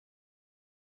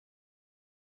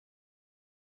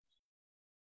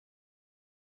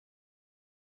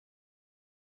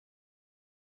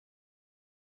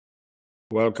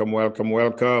Welcome, welcome,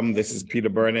 welcome. This is Peter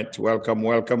Burnett. Welcome,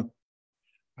 welcome.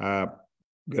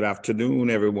 Good afternoon,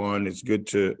 everyone. It's good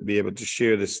to be able to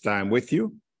share this time with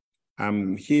you.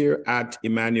 I'm here at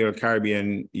Emmanuel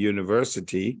Caribbean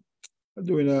University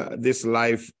doing this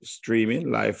live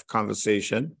streaming, live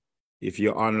conversation. If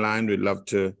you're online, we'd love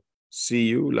to see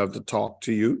you, love to talk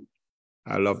to you.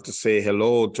 I love to say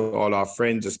hello to all our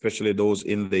friends, especially those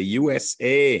in the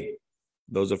USA.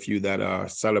 Those of you that are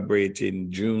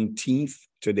celebrating Juneteenth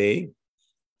today,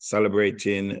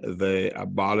 celebrating the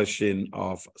abolition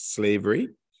of slavery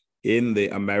in the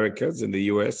Americas, in the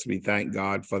US. We thank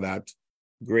God for that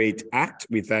great act.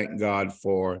 We thank God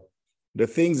for the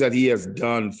things that he has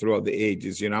done throughout the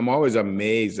ages. You know, I'm always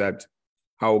amazed at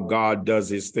how God does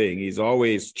his thing. He's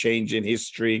always changing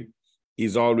history.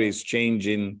 He's always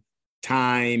changing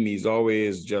time. He's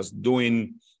always just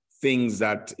doing things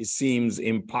that it seems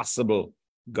impossible.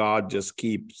 God just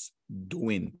keeps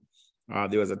doing.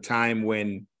 There was a time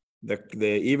when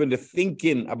even the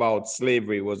thinking about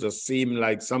slavery was just seemed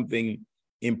like something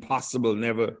impossible,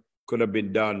 never could have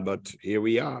been done. But here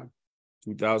we are,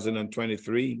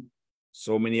 2023.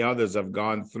 So many others have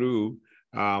gone through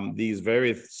these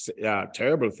very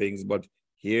terrible things, but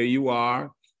here you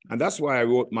are. And that's why I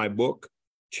wrote my book,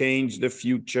 Change the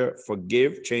Future,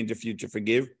 Forgive, Change the Future,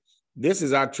 Forgive. This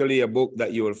is actually a book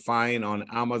that you will find on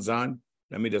Amazon.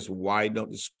 Let me just widen up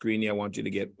the screen here. I want you to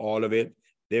get all of it.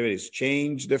 There it is.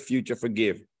 Change the Future,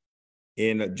 Forgive.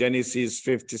 In Genesis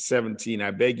 50:17,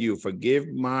 I beg you, forgive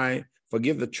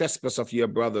the trespass of your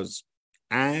brothers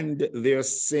and their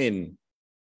sin,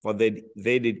 for they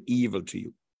did evil to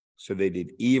you. So they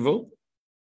did evil.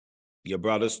 Your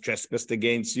brothers trespassed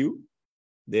against you.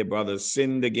 Their brothers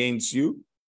sinned against you.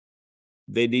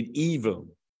 They did evil.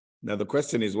 Now the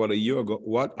question is, what are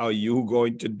you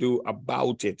going to do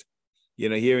about it? You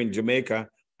know, here in Jamaica,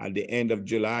 at the end of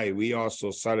July, we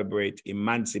also celebrate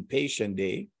Emancipation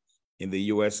Day. In the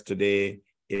US today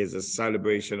is a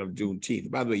celebration of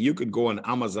Juneteenth. By the way, you could go on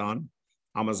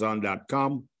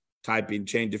Amazon.com, type in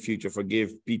Change the Future,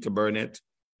 Forgive, Peter Burnett,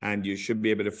 and you should be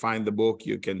able to find the book.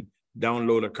 You can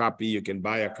download a copy. You can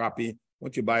buy a copy.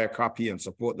 Once you buy a copy and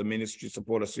support the ministry,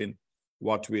 support us in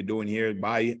what we're doing here,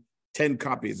 buy 10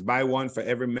 copies. Buy one for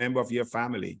every member of your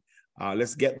family.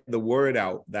 Let's get the word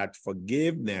out that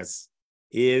forgiveness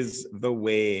is the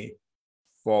way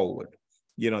forward.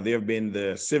 You know, there have been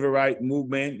the civil rights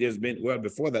movement. There's been, well,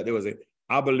 before that, there was an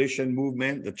abolition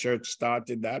movement. The church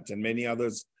started that, and many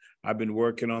others have been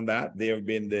working on that. There have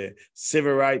been the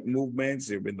civil rights movements.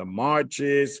 There have been the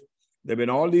marches. There have been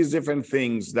all these different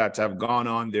things that have gone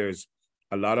on. There's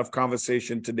a lot of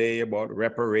conversation today about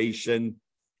reparation,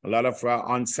 a lot of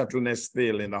unsettledness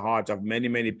still in the heart of many,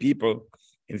 many people.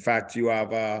 In fact, you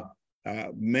have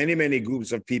many, many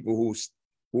groups of people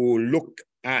who look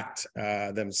at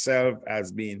themselves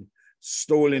as being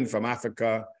stolen from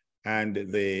Africa, and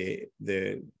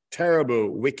the terrible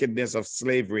wickedness of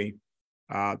slavery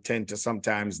tend to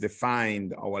sometimes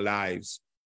define our lives.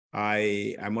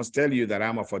 I must tell you that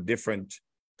I'm of a different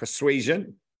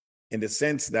persuasion in the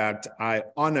sense that I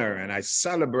honor and I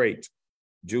celebrate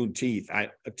Juneteenth.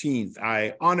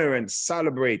 I honor and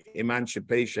celebrate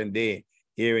Emancipation Day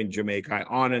here in Jamaica. I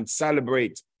honor and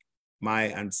celebrate my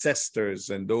ancestors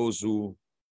and those who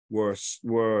were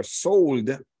sold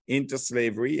into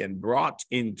slavery and brought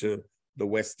into the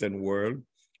Western world.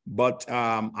 But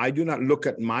I do not look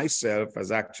at myself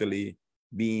as actually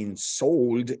being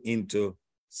sold into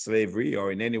slavery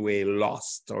or in any way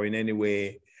lost or in any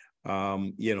way,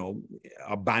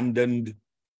 abandoned.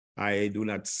 I do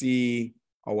not see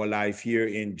our life here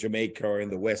in Jamaica or in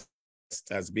the West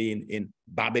as being in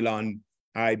Babylon.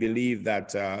 I believe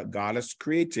that God has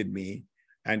created me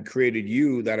and created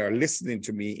you that are listening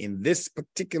to me in this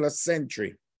particular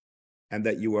century, and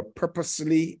that you were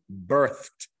purposely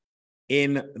birthed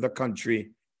in the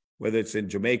country, whether it's in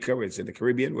Jamaica, whether it's in the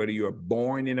Caribbean, whether you are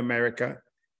born in America,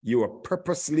 you are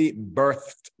purposely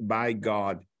birthed by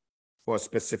God for a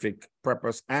specific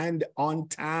purpose and on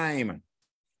time.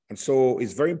 And so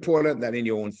it's very important that in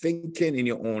your own thinking, in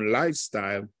your own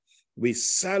lifestyle, we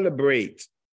celebrate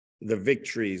the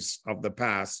victories of the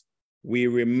past. We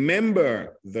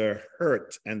remember the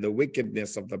hurt and the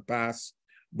wickedness of the past,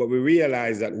 but we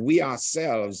realize that we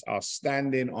ourselves are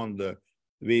standing on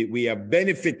we have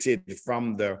benefited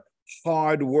from the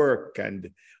hard work and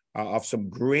of some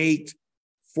great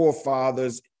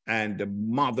forefathers and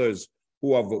mothers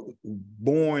who have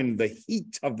borne the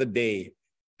heat of the day.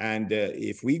 And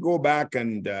if we go back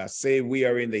and say we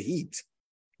are in the heat,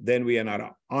 then we are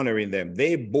not honoring them.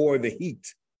 They bore the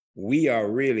heat. We are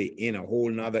really in a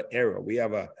whole nother era. We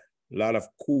have a lot of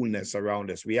coolness around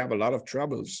us. We have a lot of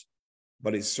troubles.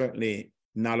 but it's certainly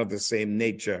not of the same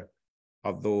nature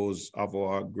of those of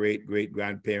our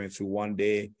great-great-grandparents who one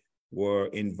day were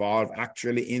involved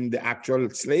actually in the actual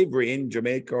slavery in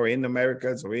Jamaica or in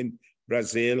Americas or in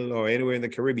Brazil or anywhere in the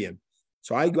Caribbean.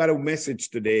 So I got a message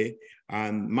today.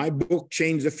 My book,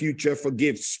 Change the Future,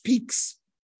 Forgive, speaks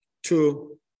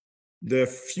to the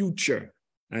future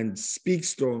and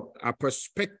speaks to a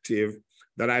perspective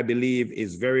that I believe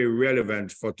is very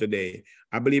relevant for today.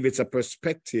 I believe it's a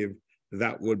perspective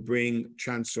that would bring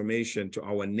transformation to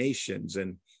our nations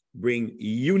and bring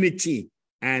unity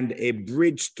and a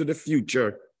bridge to the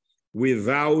future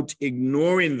without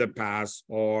ignoring the past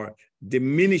or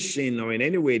diminishing or in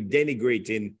any way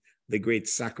denigrating the great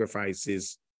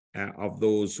sacrifices of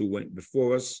those who went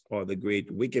before us, or the great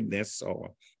wickedness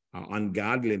or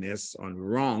ungodliness or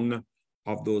wrong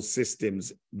of those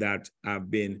systems that have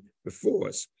been before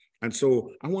us. And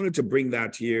so I wanted to bring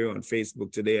that here on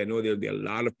Facebook today. I know there'll be a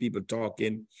lot of people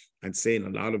talking and saying a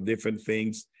lot of different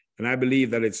things. And I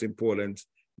believe that it's important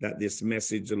that this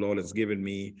message the Lord has given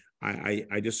me,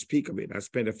 I just speak of it. I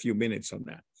spent a few minutes on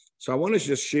that. So I want to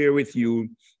just share with you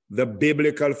the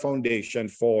biblical foundation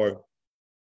for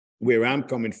where I'm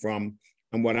coming from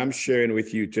and what I'm sharing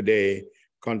with you today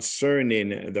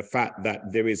concerning the fact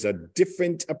that there is a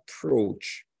different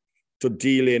approach to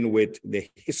dealing with the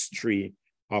history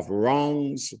of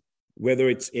wrongs, whether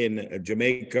it's in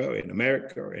Jamaica, or in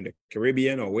America, or in the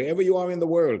Caribbean, or wherever you are in the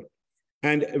world.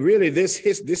 And really,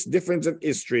 this difference of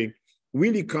history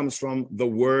really comes from the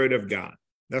Word of God.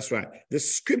 That's right. The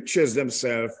scriptures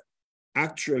themselves,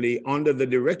 actually, under the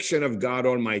direction of God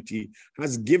Almighty,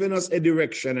 has given us a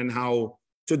direction on how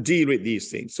to deal with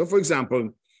these things. So, for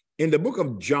example, in the book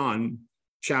of John,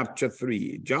 chapter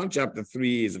 3, John chapter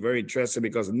 3 is very interesting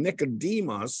because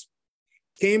Nicodemus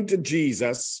came to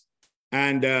Jesus,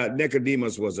 and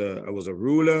Nicodemus was a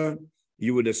ruler.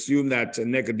 You would assume that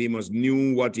Nicodemus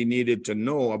knew what he needed to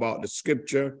know about the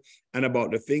scripture and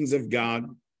about the things of God.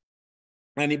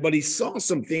 But he saw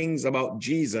some things about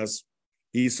Jesus.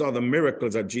 He saw the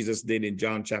miracles that Jesus did in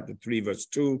John chapter 3, verse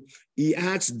 2. He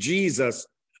asked Jesus,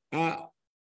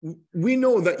 we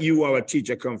know that you are a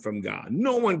teacher come from God.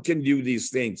 No one can do these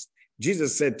things.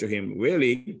 Jesus said to him,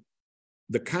 really,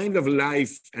 the kind of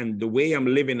life and the way I'm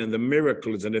living and the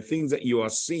miracles and the things that you are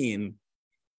seeing,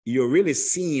 you're really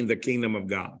seeing the kingdom of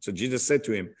God. So Jesus said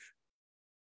to him,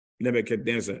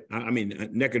 Nicodemus,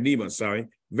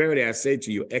 verily I say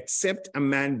to you, except a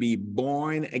man be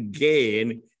born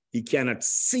again, he cannot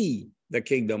see the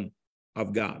kingdom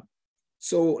of God.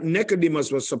 So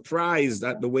Nicodemus was surprised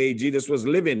at the way Jesus was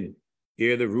living.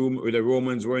 Here the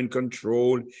Romans were in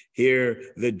control. Here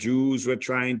the Jews were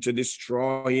trying to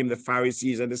destroy him, the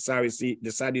Pharisees and the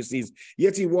Sadducees.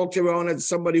 Yet he walked around as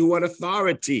somebody who had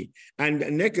authority. And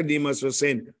Nicodemus was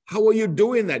saying, how are you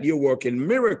doing that? You're working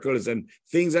miracles and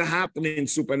things are happening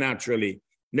supernaturally.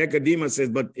 Nicodemus says,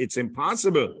 but it's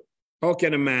impossible. How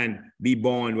can a man be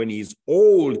born when he's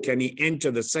old? Can he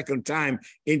enter the second time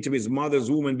into his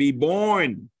mother's womb and be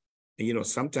born? And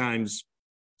sometimes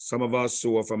some of us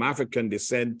who are from African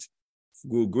descent,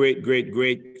 who great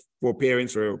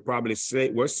foreparents were probably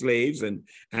slaves, and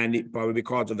it probably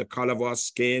because of the color of our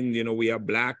skin, we are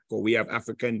Black or we have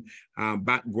African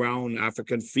background,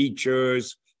 African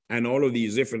features, and all of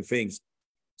these different things.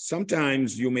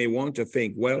 Sometimes you may want to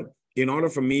think, well, in order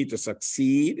for me to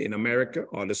succeed in America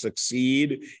or to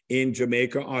succeed in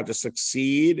Jamaica or to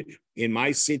succeed in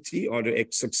my city or to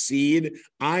succeed,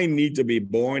 I need to be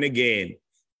born again.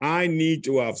 I need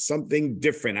to have something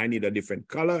different. I need a different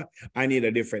color. I need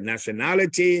a different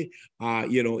nationality.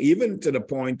 Even to the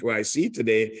point where I see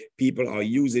today, people are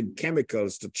using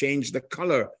chemicals to change the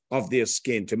color of their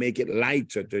skin to make it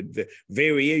lighter, the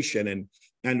variation,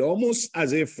 and almost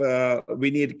as if we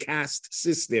need caste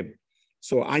system.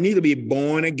 So I need to be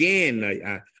born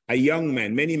again. A young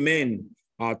man, many men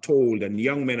are told, and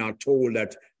young men are told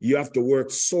that you have to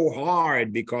work so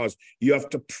hard because you have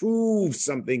to prove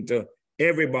something to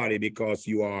everybody because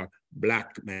you are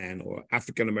Black man or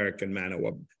African-American man or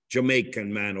a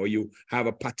Jamaican man, or you have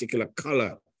a particular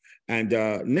color. And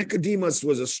Nicodemus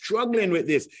was struggling with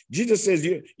this. Jesus says,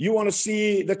 you want to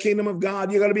see the kingdom of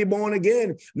God, you got to be born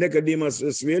again. Nicodemus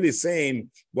is really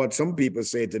saying what some people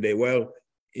say today. Well,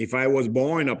 if I was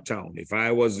born uptown, if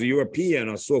I was European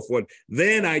or so forth,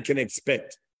 then I can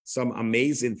expect some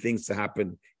amazing things to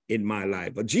happen in my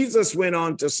life. But Jesus went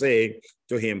on to say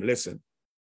to him, listen,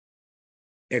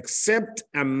 except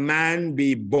a man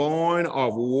be born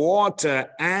of water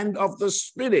and of the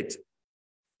Spirit,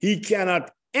 he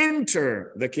cannot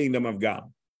enter the kingdom of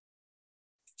God.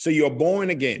 So you're born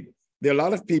again. There are a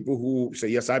lot of people who say,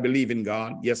 yes, I believe in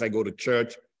God. Yes, I go to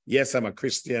church. Yes, I'm a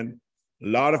Christian. A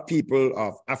lot of people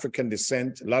of African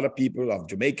descent, a lot of people of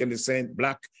Jamaican descent,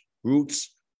 Black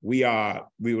roots, we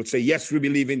would say, yes, we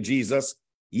believe in Jesus.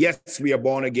 Yes, we are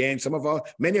born again.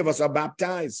 Many of us are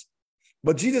baptized.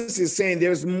 But Jesus is saying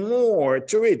there's more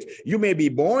to it. You may be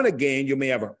born again. You may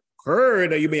have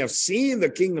heard or you may have seen the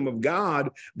kingdom of God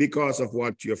because of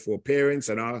what your foreparents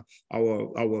and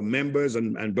our members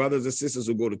and brothers and sisters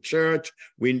who go to church.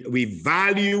 We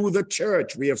value the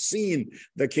church. We have seen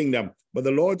the kingdom. But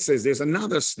the Lord says there's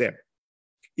another step.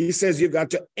 He says you've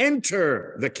got to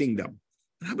enter the kingdom.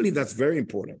 And I believe that's very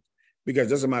important because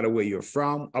it doesn't matter where you're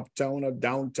from, uptown or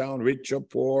downtown, rich or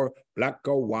poor, Black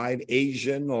or white,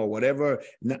 Asian or whatever,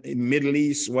 Middle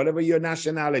East, whatever your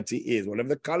nationality is, whatever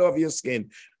the color of your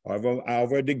skin,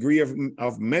 however degree of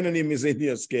melanin is in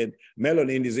your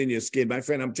skin, my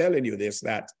friend, I'm telling you this,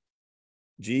 that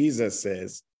Jesus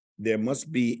says there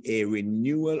must be a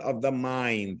renewal of the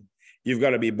mind. You've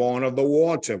got to be born of the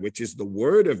water, which is the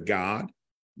word of God.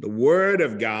 The word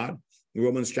of God.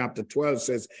 Romans chapter 12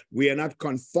 says, we are not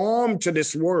conformed to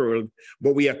this world,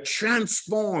 but we are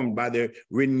transformed by the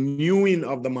renewing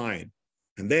of the mind.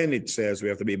 And then it says we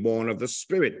have to be born of the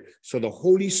Spirit. So the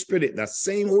Holy Spirit, that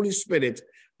same Holy Spirit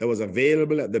that was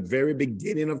available at the very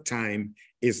beginning of time,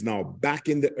 is now back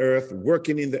in the earth,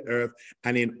 working in the earth.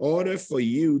 And in order for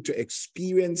you to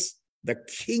experience the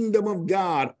kingdom of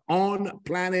God on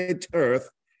planet Earth,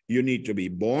 you need to be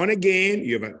born again.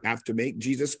 You have to make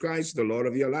Jesus Christ the Lord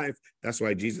of your life. That's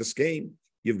why Jesus came.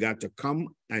 You've got to come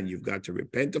and you've got to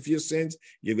repent of your sins.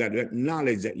 You've got to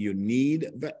acknowledge that you need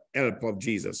the help of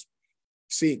Jesus.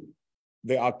 See,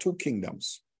 there are two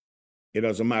kingdoms. It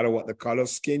doesn't matter what the color of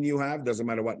skin you have. Doesn't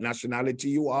matter what nationality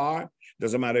you are.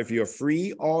 Doesn't matter if you're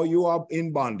free or you are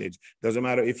in bondage. Doesn't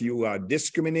matter if you are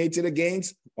discriminated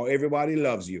against or everybody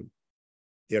loves you.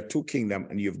 There are two kingdoms,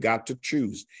 and you've got to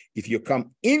choose. If you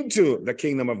come into the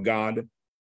kingdom of God,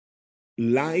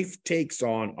 life takes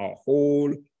on a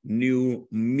whole new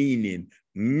meaning.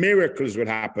 Miracles will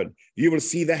happen. You will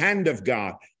see the hand of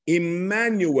God.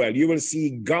 Emmanuel, you will see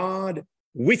God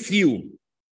with you.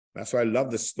 That's why I love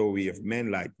the story of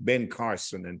men like Ben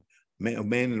Carson and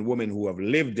men and women who have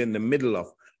lived in the middle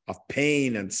of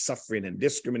pain and suffering and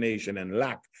discrimination and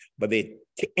lack, but they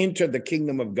entered the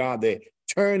kingdom of God. They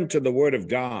turn to the word of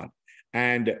God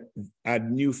and a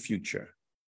new future,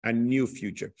 a new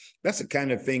future. That's the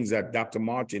kind of things that Dr.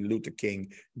 Martin Luther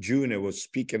King Jr. was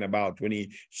speaking about when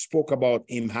he spoke about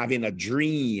him having a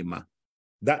dream,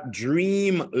 that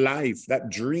dream life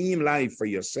for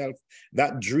yourself,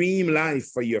 that dream life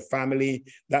for your family,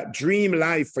 that dream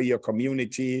life for your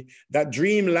community, that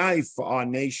dream life for our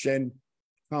nation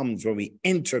comes when we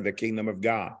enter the kingdom of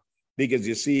God. Because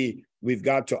you see, we've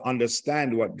got to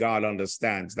understand what God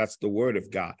understands. That's the word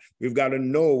of God. We've got to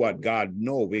know what God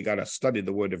knows. We've got to study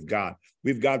the word of God.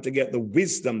 We've got to get the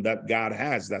wisdom that God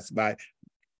has. That's by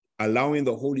allowing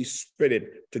the Holy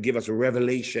Spirit to give us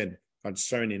revelation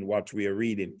concerning what we are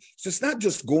reading. So it's not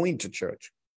just going to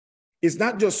church. It's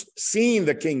not just seeing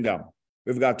the kingdom.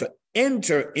 We've got to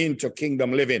enter into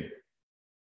kingdom living.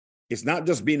 It's not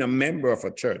just being a member of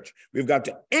a church. We've got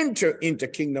to enter into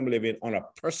kingdom living on a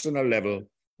personal level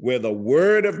where the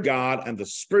word of God and the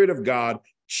Spirit of God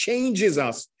changes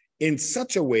us in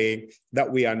such a way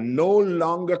that we are no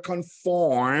longer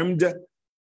conformed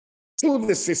to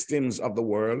the systems of the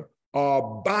world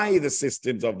or by the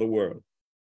systems of the world.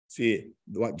 See,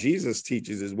 what Jesus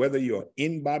teaches is whether you're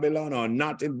in Babylon or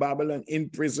not in Babylon, in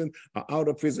prison or out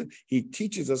of prison, he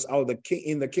teaches us how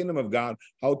in the kingdom of God,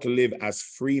 how to live as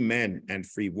free men and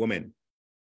free women.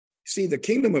 See, the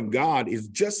kingdom of God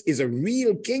is a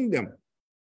real kingdom.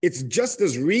 It's just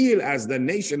as real as the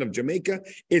nation of Jamaica.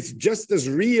 It's just as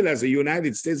real as the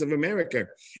United States of America.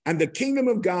 And the kingdom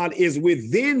of God is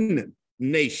within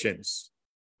nations.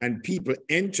 And people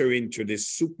enter into this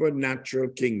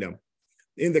supernatural kingdom.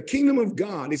 In the kingdom of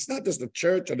God, it's not just the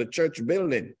church or the church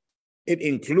building. It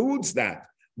includes that,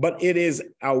 but it is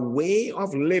a way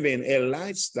of living, a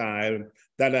lifestyle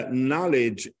that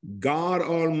acknowledge God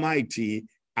Almighty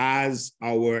as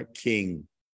our King.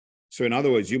 So in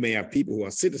other words, you may have people who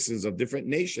are citizens of different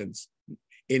nations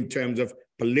in terms of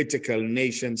political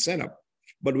nation setup.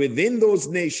 But within those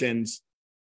nations,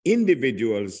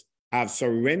 individuals have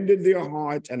surrendered their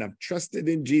heart and have trusted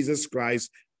in Jesus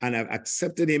Christ and have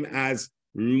accepted him as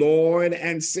Lord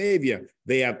and Savior.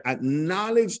 They have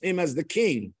acknowledged him as the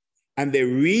King, and they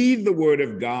read the word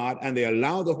of God, and they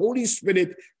allow the Holy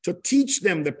Spirit to teach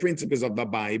them the principles of the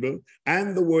Bible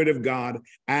and the word of God.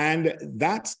 And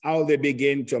that's how they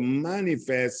begin to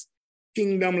manifest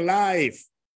kingdom life.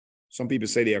 Some people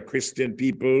say they are Christian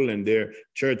people and they're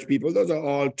church people. Those are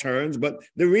all terms, but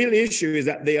the real issue is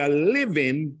that they are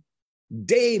living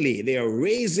daily. They are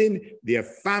raising their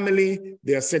family.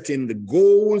 They are setting the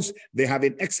goals. They have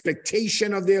an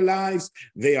expectation of their lives.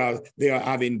 They are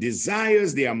having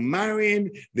desires. They are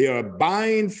marrying. They are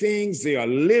buying things. They are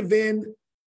living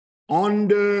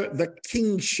under the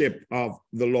kingship of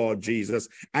the Lord Jesus.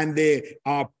 And they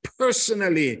are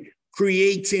personally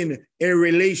creating a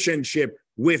relationship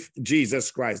with Jesus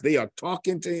Christ. They are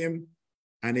talking to him,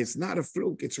 and it's not a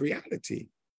fluke, it's reality.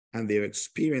 And they're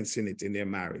experiencing it in their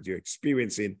marriage. You're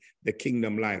experiencing the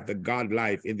kingdom life, the God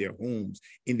life in their homes,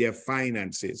 in their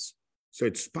finances. So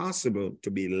it's possible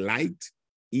to be light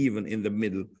even in the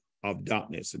middle of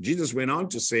darkness. So Jesus went on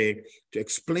to say, to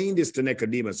explain this to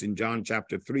Nicodemus in John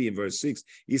chapter 3 and verse 6,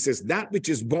 he says, that which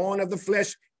is born of the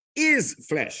flesh is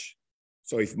flesh.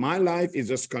 So if my life is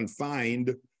just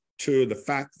confined to the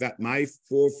fact that my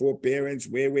foreparents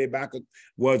way back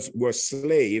were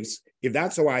slaves, if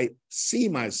that's how I see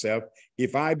myself,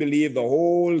 if I believe the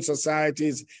whole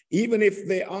societies, even if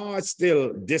they are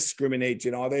still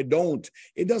discriminating or they don't,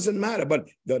 it doesn't matter. But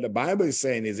the Bible is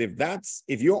saying is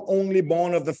if you're only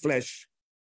born of the flesh,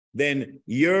 then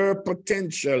your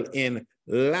potential in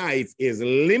life is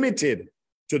limited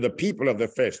to the people of the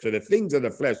flesh, to the things of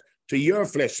the flesh, to your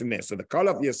fleshiness, to the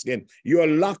color of your skin. You are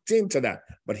locked into that.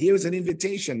 But here's an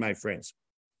invitation, my friends.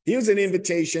 Here's an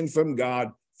invitation from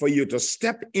God for you to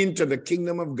step into the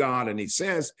kingdom of God. And he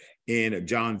says in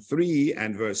John 3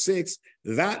 and verse 6,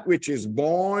 that which is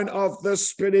born of the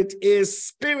Spirit is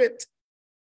spirit.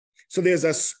 So there's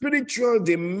a spiritual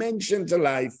dimension to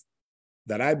life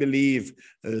that I believe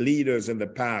leaders in the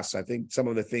past, I think some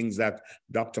of the things that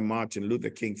Dr. Martin Luther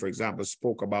King, for example,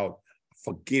 spoke about,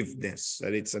 forgiveness,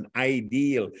 that it's an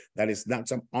ideal, that is not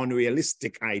some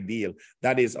unrealistic ideal,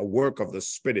 that is a work of the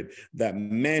Spirit, that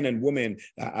men and women,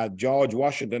 George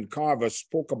Washington Carver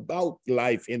spoke about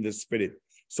life in the Spirit.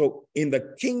 So in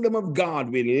the kingdom of God,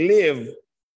 we live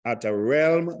at a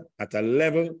realm, at a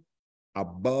level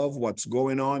above what's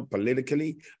going on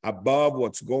politically, above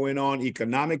what's going on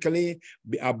economically,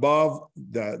 above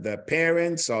the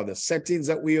parents or the settings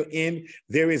that we are in.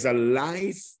 There is a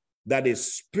life that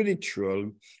is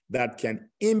spiritual that can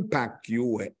impact you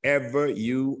wherever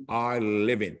you are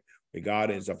living,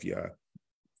 regardless of your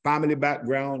family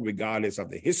background, regardless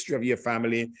of the history of your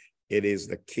family. It is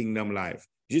the kingdom life.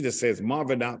 Jesus says,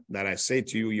 marvel not that I say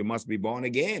to you, you must be born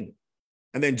again.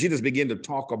 And then Jesus began to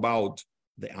talk about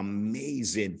the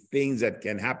amazing things that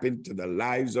can happen to the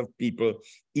lives of people,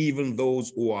 even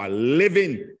those who are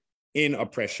living in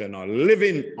oppression or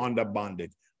living under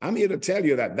bondage. I'm here to tell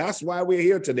you that that's why we're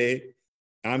here today.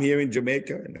 I'm here in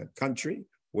Jamaica, in a country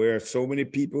where so many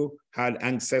people had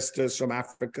ancestors from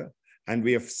Africa, and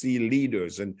we see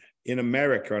leaders, and in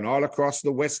America and all across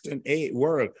the Western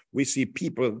world, we see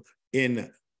people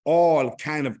in all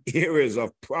kind of areas of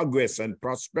progress and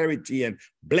prosperity and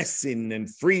blessing and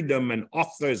freedom and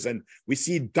authors. And we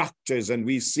see doctors and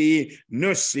we see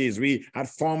nurses. We had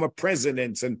former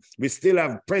presidents and we still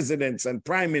have presidents and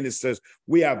prime ministers.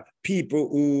 We have people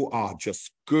who are just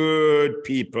good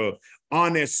people,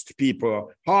 honest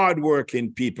people,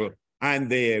 hardworking people. And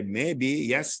they may be,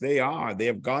 yes, they are. They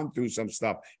have gone through some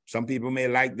stuff. Some people may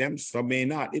like them, some may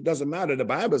not. It doesn't matter. The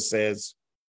Bible says,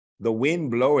 the wind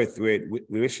bloweth where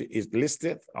it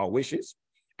listeth or wishes,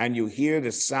 and you hear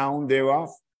the sound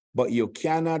thereof, but you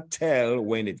cannot tell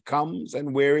when it comes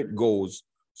and where it goes.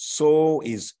 So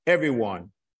is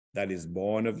everyone that is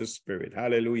born of the Spirit.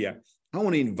 Hallelujah. I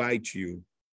want to invite you,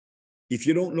 if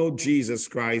you don't know Jesus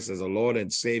Christ as a Lord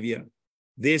and Savior,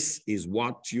 this is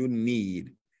what you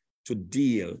need to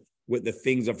deal with the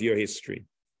things of your history.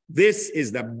 This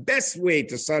is the best way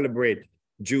to celebrate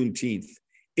Juneteenth.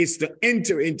 Is to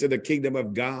enter into the kingdom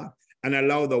of God and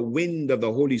allow the wind of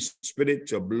the Holy Spirit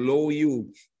to blow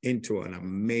you into an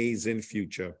amazing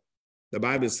future. The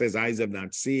Bible says, eyes have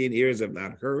not seen, ears have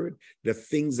not heard, the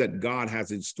things that God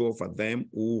has in store for them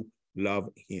who love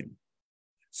him.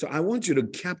 So I want you to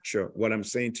capture what I'm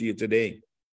saying to you today.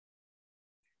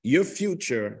 Your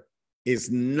future is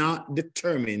not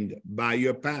determined by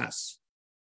your past.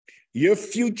 Your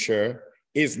future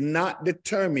is not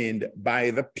determined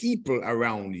by the people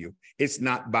around you. It's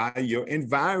not by your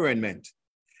environment.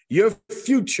 Your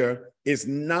future is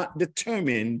not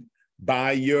determined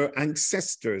by your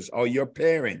ancestors or your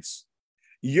parents.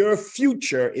 Your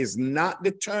future is not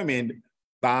determined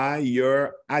by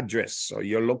your address or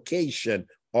your location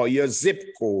or your zip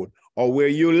code or where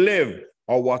you live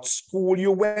or what school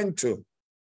you went to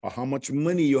or how much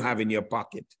money you have in your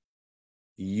pocket.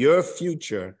 Your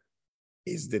future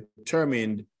is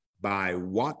determined by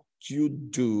what you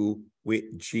do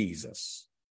with Jesus.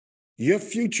 Your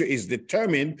future is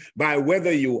determined by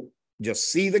whether you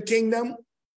just see the kingdom,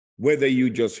 whether you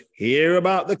just hear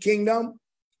about the kingdom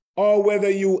or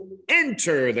whether you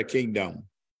enter the kingdom,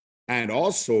 and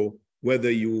also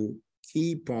whether you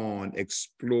keep on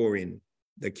exploring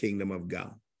the kingdom of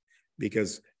God.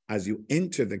 Because as you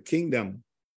enter the kingdom,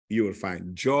 you will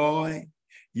find joy,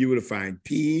 you will find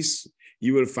peace,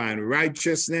 you will find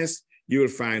righteousness, you will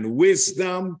find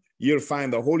wisdom, you'll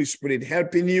find the Holy Spirit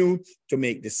helping you to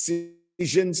make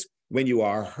decisions when you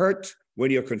are hurt,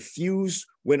 when you're confused,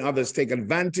 when others take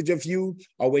advantage of you,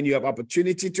 or when you have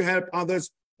opportunity to help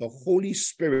others. The Holy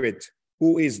Spirit,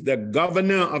 who is the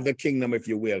governor of the kingdom, if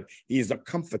you will. He is the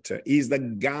comforter. He is the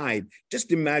guide.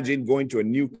 Just imagine going to a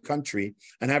new country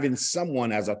and having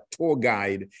someone as a tour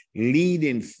guide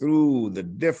leading through the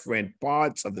different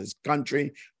parts of this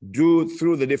country,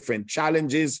 through the different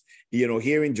challenges. You know,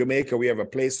 here in Jamaica, we have a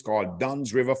place called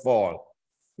Dunn's River Fall.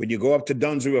 When you go up to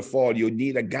Dunn's River Fall, you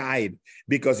need a guide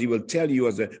because he will tell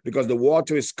you because the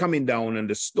water is coming down and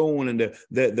the stone and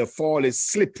the fall is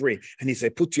slippery. And he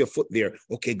said, put your foot there.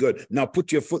 Okay, good. Now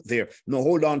put your foot there. No,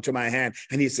 hold on to my hand.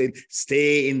 And he said,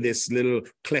 stay in this little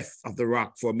cleft of the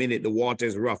rock for a minute. The water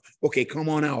is rough. Okay, come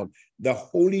on out. The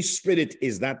Holy Spirit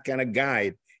is that kind of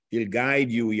guide. He'll guide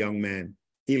you, young man.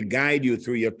 He'll guide you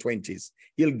through your 20s.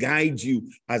 He'll guide you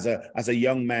as a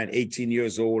young man, 18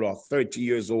 years old or 30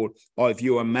 years old, or if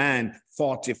you're a man,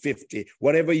 40, 50,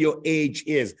 whatever your age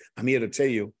is. I'm here to tell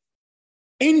you,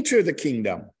 enter the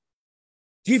kingdom.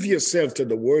 Give yourself to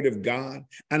the word of God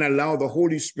and allow the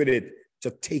Holy Spirit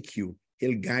to take you.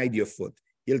 He'll guide your foot.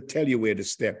 He'll tell you where to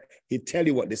step. He'll tell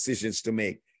you what decisions to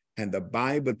make. And the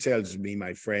Bible tells me,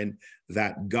 my friend,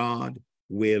 that God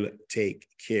will take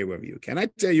care of you. Can I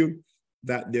tell you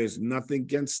that there's nothing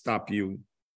can stop you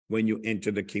when you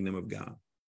enter the kingdom of God?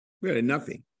 Really,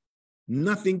 nothing.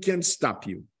 Nothing can stop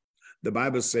you. The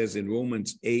Bible says in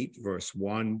Romans 8, verse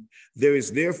 1, there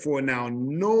is therefore now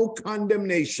no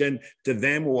condemnation to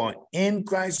them who are in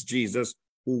Christ Jesus,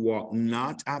 who walk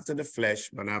not after the flesh,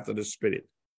 but after the Spirit.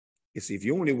 You see, if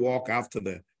you only walk after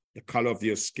the color of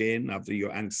your skin, after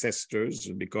your ancestors,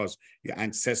 because your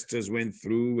ancestors went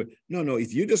through. No,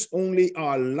 if you just only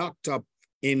are locked up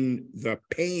in the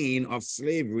pain of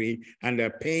slavery and the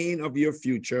pain of your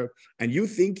future, and you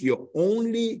think your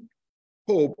only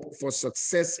hope for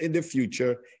success in the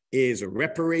future is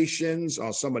reparations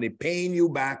or somebody paying you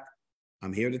back,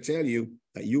 I'm here to tell you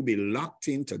that you'll be locked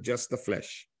into just the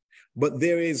flesh. But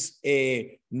there is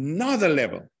another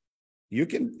level. You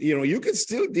can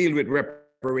still deal with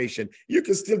reparation. You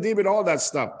can still deal with all that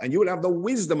stuff, and you will have the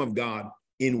wisdom of God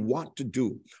in what to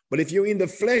do. But if you're in the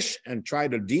flesh and try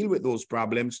to deal with those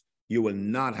problems, you will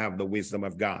not have the wisdom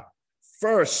of God.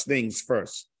 First things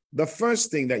first. The first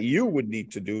thing that you would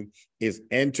need to do is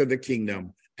enter the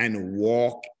kingdom and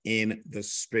walk in the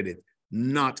Spirit,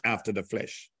 not after the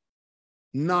flesh,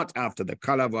 not after the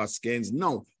color of our skins.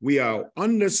 No, we are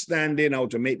understanding how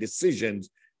to make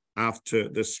decisions after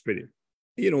the Spirit.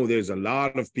 You know, there's a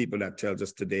lot of people that tells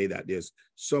us today that there's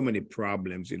so many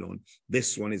problems, you know,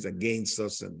 this one is against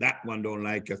us and that one don't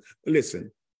like us.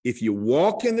 Listen, if you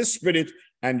walk in the Spirit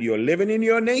and you're living in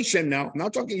your nation now, I'm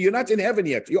not talking, you're not in heaven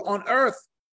yet, you're on earth,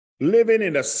 living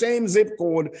in the same zip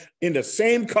code, in the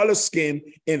same color skin,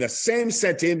 in the same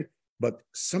setting, but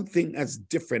something that's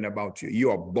different about you.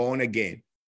 You are born again.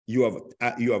 You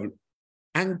have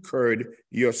anchored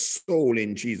your soul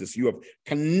in Jesus. You have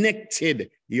connected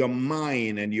your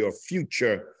mind and your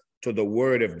future to the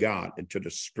word of God and to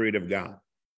the Spirit of God,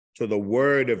 to the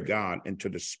word of God and to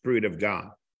the Spirit of God,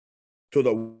 to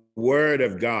the word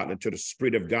of God and to the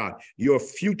Spirit of God. Your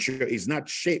future is not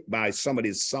shaped by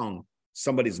somebody's song,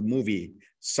 somebody's movie,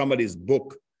 somebody's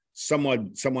book,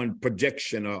 someone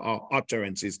projection or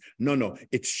utterances. No,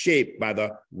 it's shaped by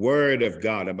the word of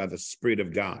God and by the Spirit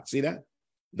of God. See that?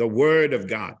 The word of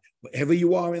God, wherever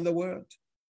you are in the world.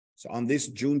 So on this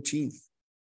Juneteenth,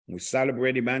 we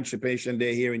celebrate Emancipation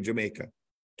Day here in Jamaica,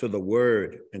 to the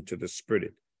word and to the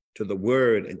Spirit, to the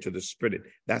word and to the Spirit.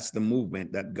 That's the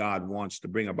movement that God wants to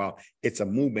bring about. It's a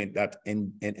movement that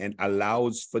and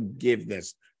allows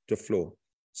forgiveness to flow.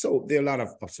 So there are a lot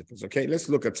of obstacles. Okay, let's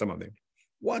look at some of them.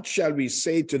 What shall we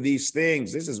say to these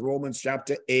things? This is Romans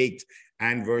chapter 8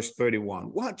 and verse 31.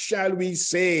 What shall we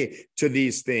say to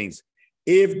these things?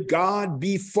 If God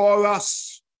be for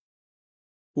us,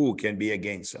 who can be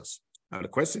against us? Now, the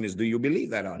question is, do you believe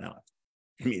that or not?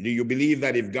 I mean, do you believe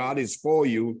that if God is for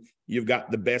you, you've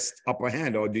got the best upper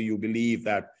hand? Or do you believe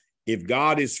that if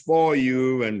God is for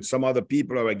you and some other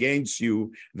people are against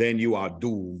you, then you are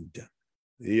doomed?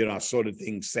 You know, sort of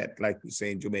thing set, like we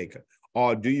say in Jamaica.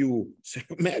 Or do you say,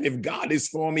 man, if God is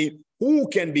for me, who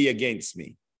can be against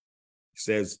me? It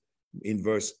says in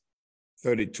verse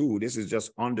 32, this is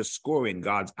just underscoring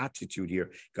God's attitude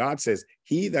here. God says,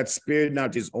 he that spared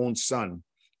not his own son,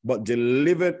 but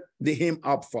delivered him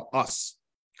up for us,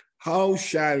 how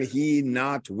shall he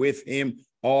not with him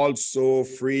also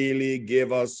freely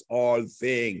give us all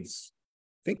things?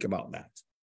 Think about that.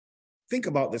 Think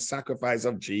about the sacrifice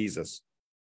of Jesus.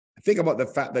 Think about the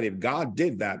fact that if God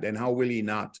did that, then how will he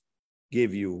not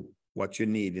give you what you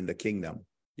need in the kingdom?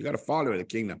 You got to follow the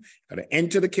kingdom. You got to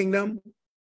enter the kingdom.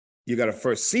 You got to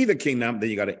first see the kingdom, then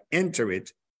you got to enter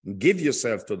it and give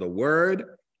yourself to the word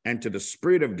and to the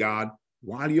Spirit of God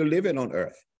while you're living on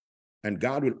earth. And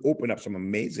God will open up some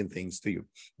amazing things to you.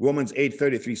 Romans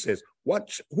 8:33 says,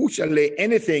 who shall lay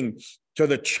anything to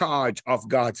the charge of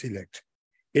God's elect?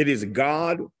 It is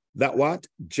God that what?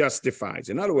 Justifies.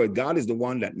 In other words, God is the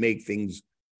one that makes things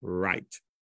right.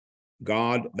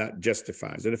 God that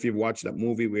justifies. And if you've watched that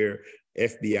movie where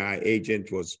FBI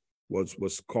agent was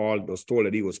told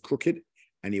that he was crooked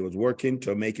and he was working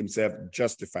to make himself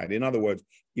justified. In other words,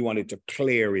 he wanted to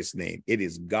clear his name. It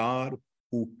is God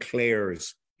who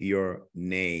clears your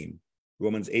name.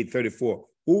 Romans 8:34.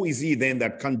 Who is he then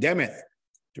that condemneth?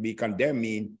 To be condemned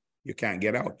means you can't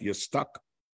get out. You're stuck.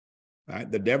 Right?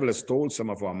 The devil has told some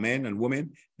of our men and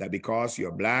women that because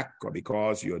you're black or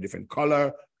because you're a different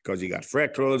color, because you got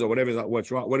freckles or whatever,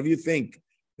 what's wrong, whatever you think,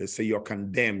 they say you're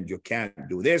condemned. You can't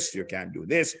do this. You can't do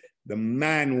this. The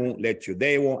man won't let you.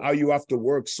 They won't. How you have to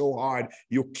work so hard.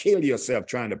 You kill yourself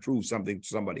trying to prove something to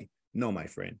somebody. No, my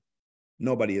friend.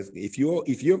 Nobody is. If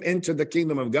you've entered the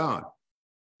kingdom of God,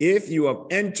 if you have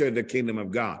entered the kingdom of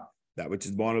God, that which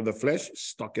is born of the flesh,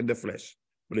 stuck in the flesh.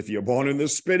 But if you're born in the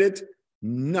Spirit,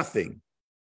 nothing.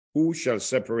 Who shall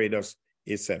separate us?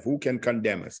 Itself. Who can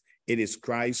condemn us? It is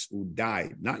Christ who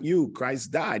died, not you.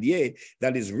 Christ died, yea,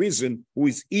 that is risen, who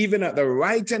is even at the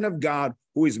right hand of God,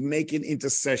 who is making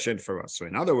intercession for us. So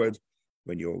in other words,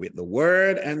 when you're with the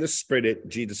word and the Spirit,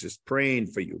 Jesus is praying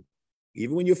for you.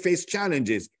 Even when you face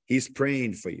challenges, he's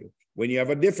praying for you. When you have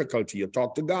a difficulty, you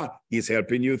talk to God. He's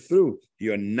helping you through.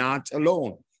 You're not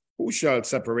alone. Who shall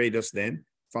separate us then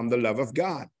from the love of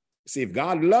God? See, if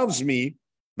God loves me,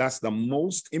 that's the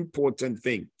most important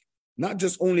thing. Not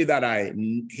just only that I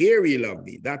hear he loved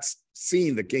me, that's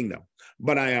seeing the kingdom,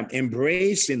 but I am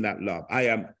embracing that love. I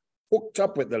am hooked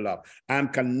up with the love. I'm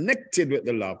connected with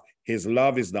the love. His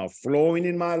love is now flowing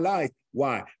in my life.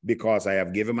 Why? Because I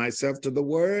have given myself to the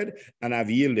word and I've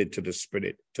yielded to the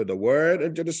Spirit, to the word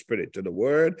and to the Spirit, to the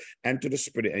word and to the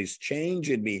Spirit. And he's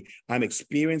changing me. I'm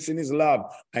experiencing his love.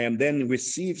 I am then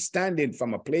standing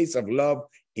from a place of love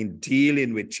in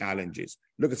dealing with challenges.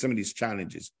 Look at some of these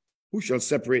challenges. Who shall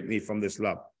separate me from this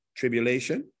love?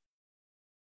 Tribulation?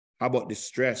 How about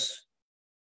distress?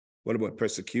 What about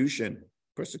persecution?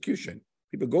 Persecution.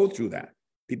 People go through that.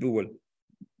 People will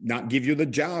not give you the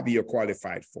job you're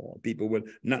qualified for. People will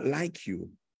not like you,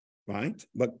 right?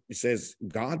 But it says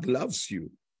God loves you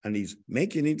and he's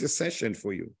making intercession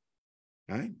for you,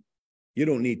 right? You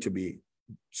don't need to be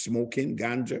smoking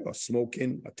ganja or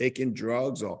smoking or taking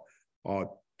drugs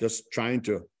or just trying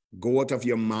to go out of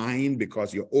your mind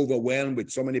because you're overwhelmed with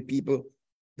so many people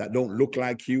that don't look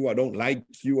like you or don't like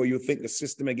you or you think the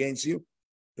system against you.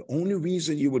 The only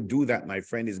reason you would do that, my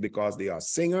friend, is because they are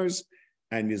singers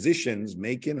and musicians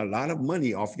making a lot of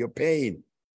money off your pain.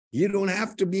 You don't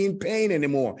have to be in pain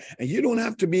anymore. And you don't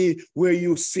have to be where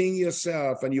you sing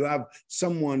yourself and you have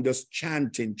someone just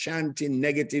chanting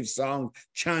negative songs,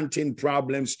 chanting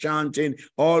problems, chanting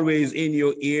always in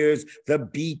your ears. The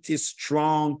beat is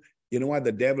strong. You know why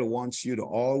the devil wants you to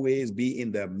always be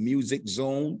in the music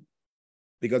zone?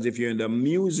 Because if you're in the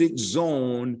music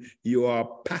zone, you are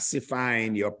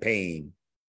pacifying your pain.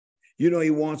 You know,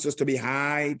 he wants us to be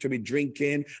high, to be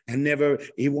drinking, and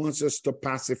he wants us to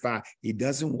pacify. He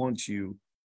doesn't want you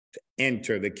to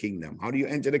enter the kingdom. How do you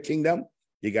enter the kingdom?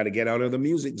 You got to get out of the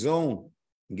music zone.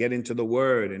 Get into the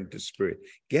word and the Spirit.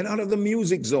 Get out of the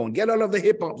music zone. Get out of the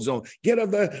hip hop zone. Get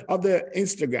out of the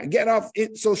Instagram. Get off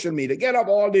social media. Get off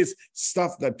all this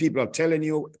stuff that people are telling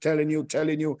you.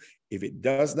 If it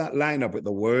does not line up with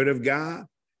the word of God,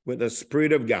 with the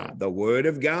Spirit of God, the word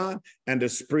of God and the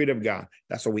Spirit of God,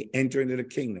 that's how we enter into the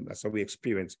kingdom. That's how we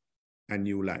experience a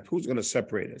new life. Who's going to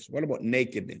separate us? What about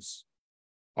nakedness,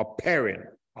 or peril,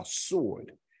 or sword?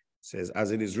 It says,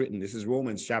 as it is written, this is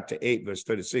Romans chapter 8, verse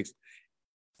 36.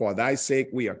 For thy sake,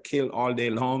 we are killed all day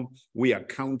long. We are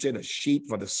counted as sheep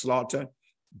for the slaughter.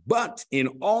 But in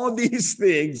all these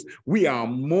things, we are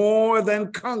more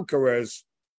than conquerors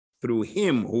through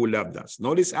him who loved us.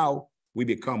 Notice how we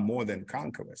become more than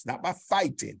conquerors, not by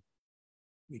fighting.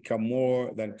 We become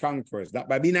more than conquerors, not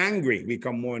by being angry. We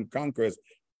become more than conquerors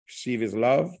receive his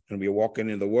love, and we're walking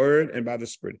in the word and by the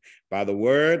Spirit. By the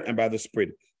word and by the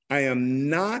Spirit. I am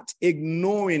not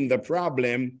ignoring the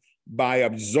problem by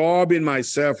absorbing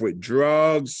myself with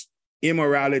drugs,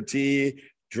 immorality,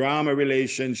 drama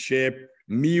relationship,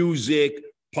 music,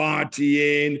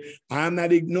 partying. I'm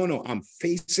not ignoring. No, I'm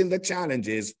facing the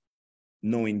challenges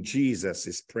knowing Jesus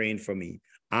is praying for me.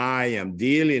 I am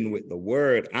dealing with the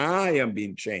word. I am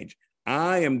being changed.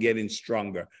 I am getting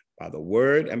stronger by the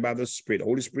word and by the Spirit. The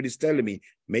Holy Spirit is telling me,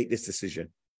 make this decision.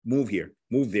 Move here,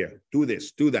 move there, do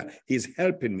this, do that. He's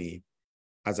helping me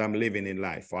as I'm living in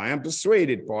life. For I am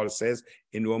persuaded, Paul says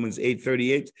in Romans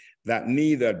 8:38, that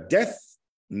neither death,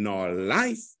 nor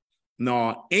life,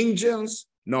 nor angels,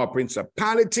 nor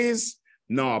principalities,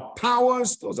 nor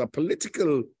powers, those are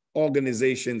political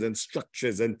organizations and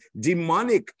structures and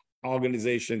demonic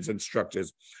organizations and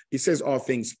structures. He says all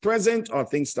things present, all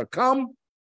things to come.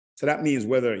 So that means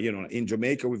whether, in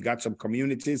Jamaica, we've got some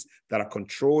communities that are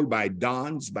controlled by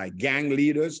dons, by gang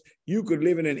leaders. You could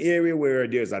live in an area where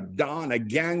there's a don, a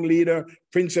gang leader,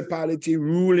 principality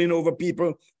ruling over people.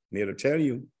 I'm here to tell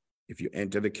you, if you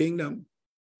enter the kingdom,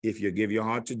 if you give your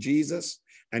heart to Jesus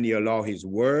and you allow his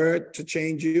word to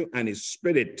change you and his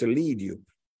Spirit to lead you,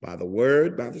 by the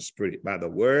word, by the Spirit, by the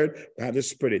word, by the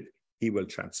Spirit, he will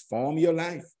transform your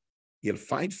life. He'll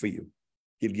fight for you.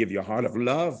 He'll give you a heart of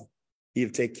love. He'll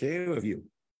take care of you.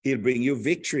 He'll bring you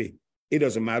victory. It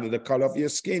doesn't matter the color of your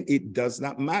skin. It does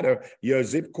not matter your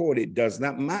zip code. It does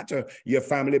not matter your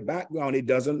family background. It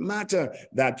doesn't matter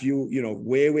that you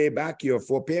way back, your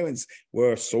foreparents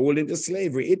were sold into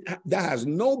slavery. That has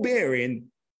no bearing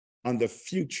on the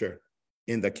future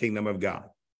in the kingdom of God.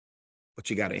 But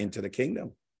you got to enter the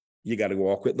kingdom. You got to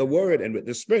walk with the word and with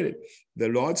the Spirit. The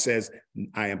Lord says,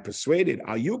 I am persuaded.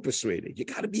 Are you persuaded? You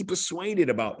got to be persuaded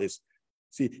about this.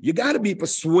 See, you got to be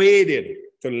persuaded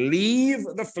to leave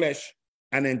the flesh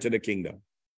and enter the kingdom.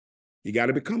 You got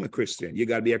to become a Christian. You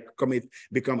got to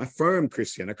become a firm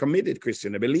Christian, a committed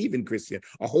Christian, a believing Christian,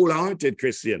 a wholehearted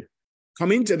Christian.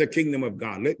 Come into the kingdom of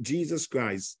God. Let Jesus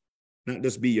Christ not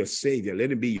just be your Savior.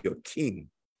 Let him be your King.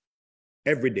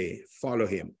 Every day, follow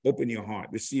him. Open your heart.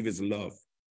 Receive his love.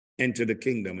 Enter the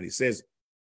kingdom. And he says,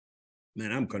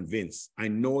 man, I'm convinced. I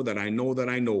know that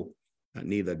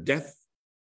neither death,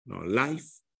 nor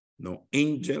life, nor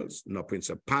angels, nor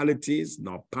principalities,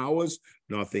 nor powers,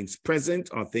 nor things present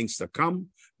or things to come,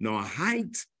 nor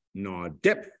height, nor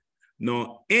depth,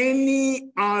 nor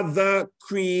any other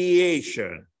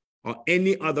creation or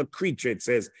any other creature, it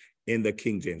says in the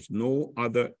King James, no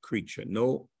other creature,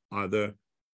 no other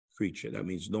creature. That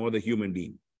means no other human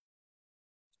being.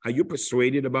 Are you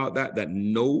persuaded about that? That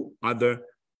no other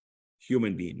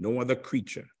human being, no other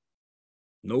creature,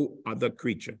 no other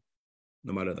creature,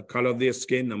 no matter the color of their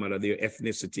skin, no matter their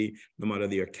ethnicity, no matter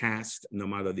their caste, no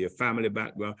matter their family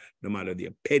background, no matter their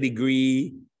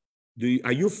pedigree.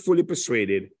 Are you fully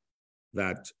persuaded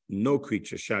that no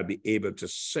creature shall be able to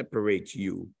separate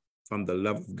you from the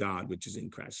love of God, which is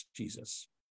in Christ Jesus?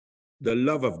 The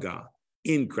love of God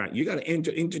in Christ. You got to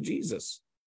enter into Jesus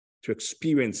to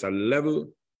experience a level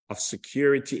of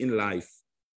security in life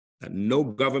that no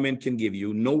government can give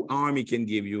you, no army can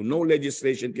give you, no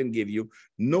legislation can give you,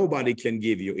 nobody can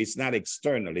give you. It's not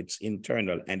external, it's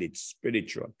internal and it's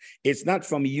spiritual. It's not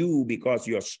from you because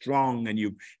you're strong and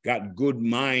you've got good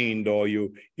mind or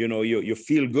you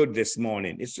feel good this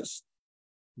morning. It's just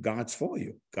God's for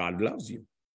you. God loves you.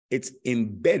 It's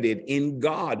embedded in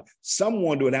God.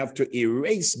 Someone would have to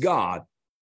erase God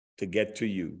to get to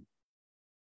you.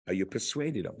 Are you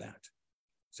persuaded of that?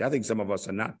 See, I think some of us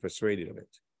are not persuaded of it.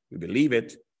 We believe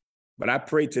it, but I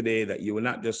pray today that you will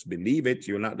not just believe it,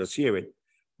 you will not just hear it,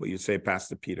 but you say,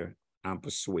 Pastor Peter, I'm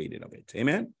persuaded of it.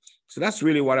 Amen? So that's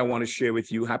really what I want to share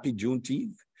with you. Happy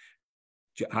Juneteenth.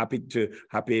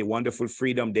 Happy wonderful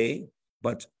Freedom Day.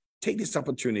 But take this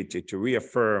opportunity to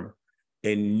reaffirm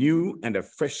a new and a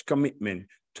fresh commitment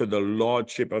to the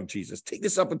Lordship of Jesus. Take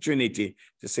this opportunity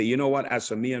to say, you know what, as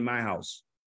for me and my house,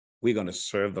 we're going to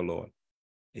serve the Lord.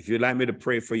 If you'd like me to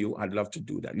pray for you, I'd love to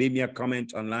do that. Leave me a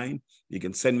comment online. You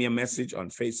can send me a message on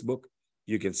Facebook.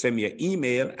 You can send me an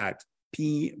email at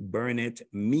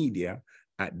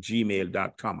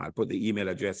pburnettmedia@gmail.com. I'll put the email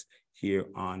address here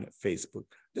on Facebook.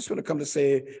 Just want to come to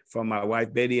say from my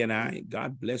wife, Betty, and I,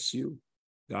 God bless you.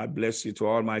 God bless you to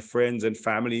all my friends and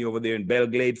family over there in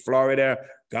Belgrade, Florida.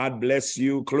 God bless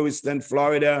you, Clewiston,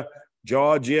 Florida,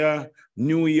 Georgia,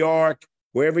 New York,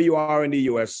 wherever you are in the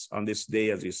U.S. on this day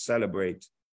as you celebrate.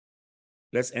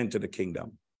 Let's enter the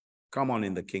kingdom. Come on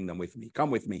in the kingdom with me.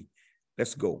 Come with me.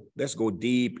 Let's go. Let's go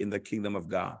deep in the kingdom of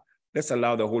God. Let's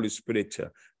allow the Holy Spirit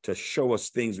to show us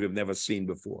things we've never seen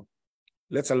before.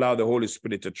 Let's allow the Holy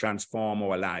Spirit to transform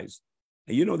our lives.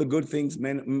 And you know the good thing,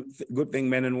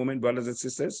 men and women, brothers and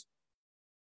sisters?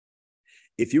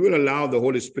 If you will allow the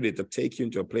Holy Spirit to take you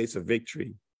into a place of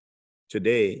victory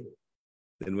today,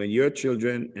 then when your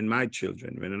children and my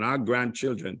children, when our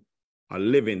grandchildren are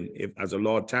living as the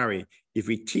Lord tarry, if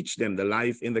we teach them the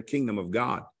life in the kingdom of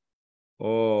God,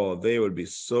 oh, they will be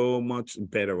so much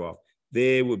better off.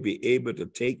 They will be able to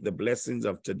take the blessings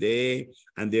of today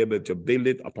and they're able to build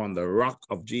it upon the rock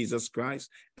of Jesus Christ.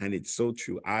 And it's so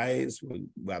true. Eyes will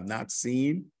have not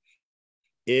seen,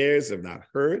 ears have not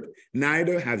heard,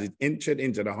 neither has it entered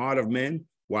into the heart of men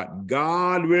what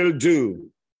God will do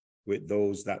with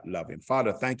those that love him.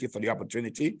 Father, thank you for the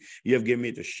opportunity you have given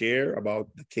me to share about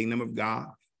the kingdom of God,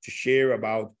 to share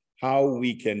about how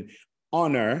we can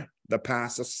honor the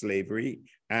past of slavery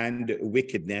and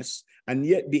wickedness, and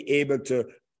yet be able to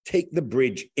take the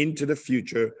bridge into the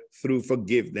future through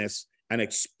forgiveness and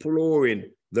exploring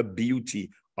the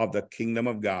beauty of the kingdom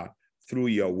of God through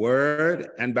your word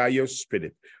and by your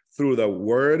spirit, through the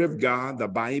word of God, the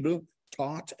Bible,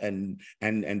 taught and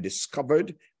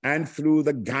discovered, and through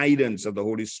the guidance of the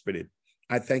Holy Spirit.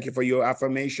 I thank you for your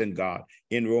affirmation, God,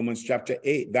 in Romans chapter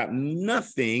 8, that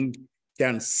nothing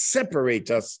can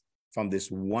separate us from this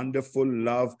wonderful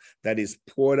love that is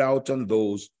poured out on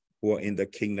those who are in the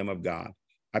kingdom of God.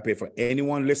 I pray for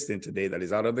anyone listening today that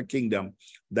is out of the kingdom,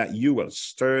 that you will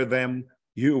stir them,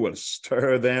 you will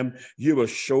stir them, you will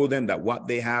show them that what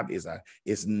they have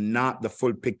is not the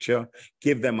full picture.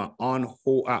 Give them a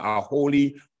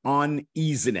holy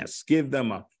uneasiness. Give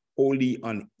them a holy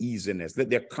uneasiness. Let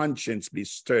their conscience be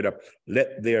stirred up.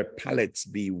 Let their palates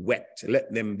be wet.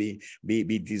 Let them be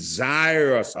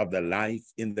desirous of the life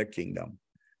in the kingdom.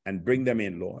 And bring them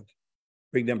in, Lord.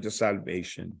 Bring them to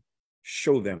salvation.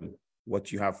 Show them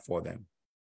what you have for them.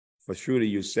 For surely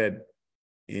you said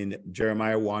in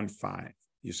Jeremiah 1:5,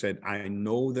 you said, I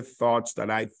know the thoughts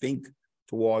that I think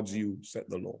towards you, said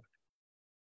the Lord.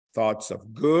 Thoughts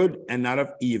of good and not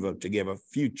of evil, to give a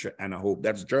future and a hope.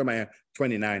 That's Jeremiah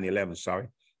 29:11, sorry.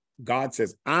 God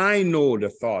says, I know the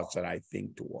thoughts that I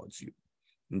think towards you.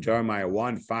 In Jeremiah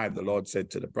 1:5, the Lord said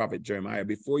to the prophet Jeremiah,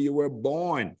 before you were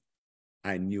born,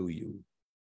 I knew you,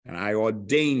 and I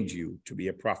ordained you to be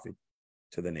a prophet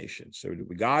to the nations. So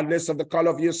regardless of the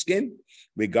color of your skin,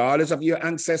 regardless of your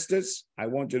ancestors, I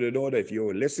want you to know that if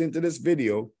you're listening to this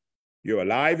video, you're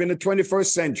alive in the 21st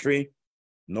century.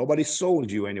 Nobody sold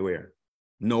you anywhere.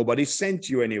 Nobody sent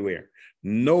you anywhere.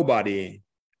 Nobody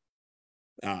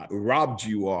robbed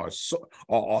you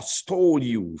or stole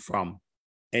you from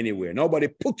anywhere. Nobody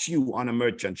put you on a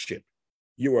merchant ship.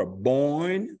 You were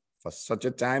born for such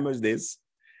a time as this,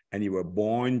 and you were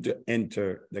born to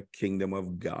enter the kingdom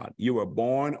of God. You were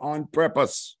born on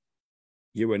purpose.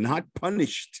 You were not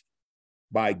punished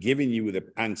by giving you the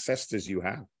ancestors you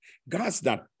have. God's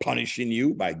not punishing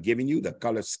you by giving you the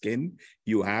color skin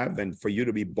you have and for you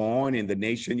to be born in the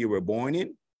nation you were born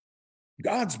in.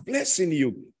 God's blessing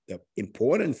you. The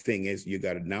important thing is you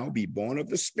got to now be born of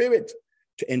the Spirit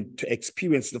to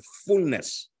experience the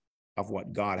fullness of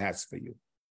what God has for you.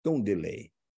 Don't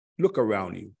delay. Look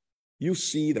around you. You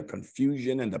see the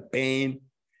confusion and the pain.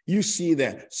 You see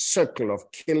the circle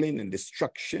of killing and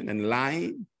destruction and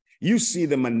lying. You see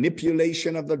the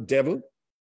manipulation of the devil.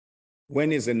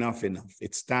 When is enough enough?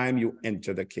 It's time you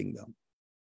enter the kingdom.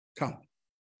 Come,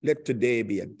 let today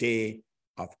be a day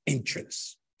of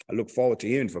entrance. I look forward to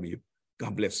hearing from you.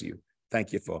 God bless you.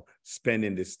 Thank you for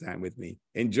spending this time with me.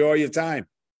 Enjoy your time.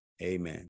 Amen.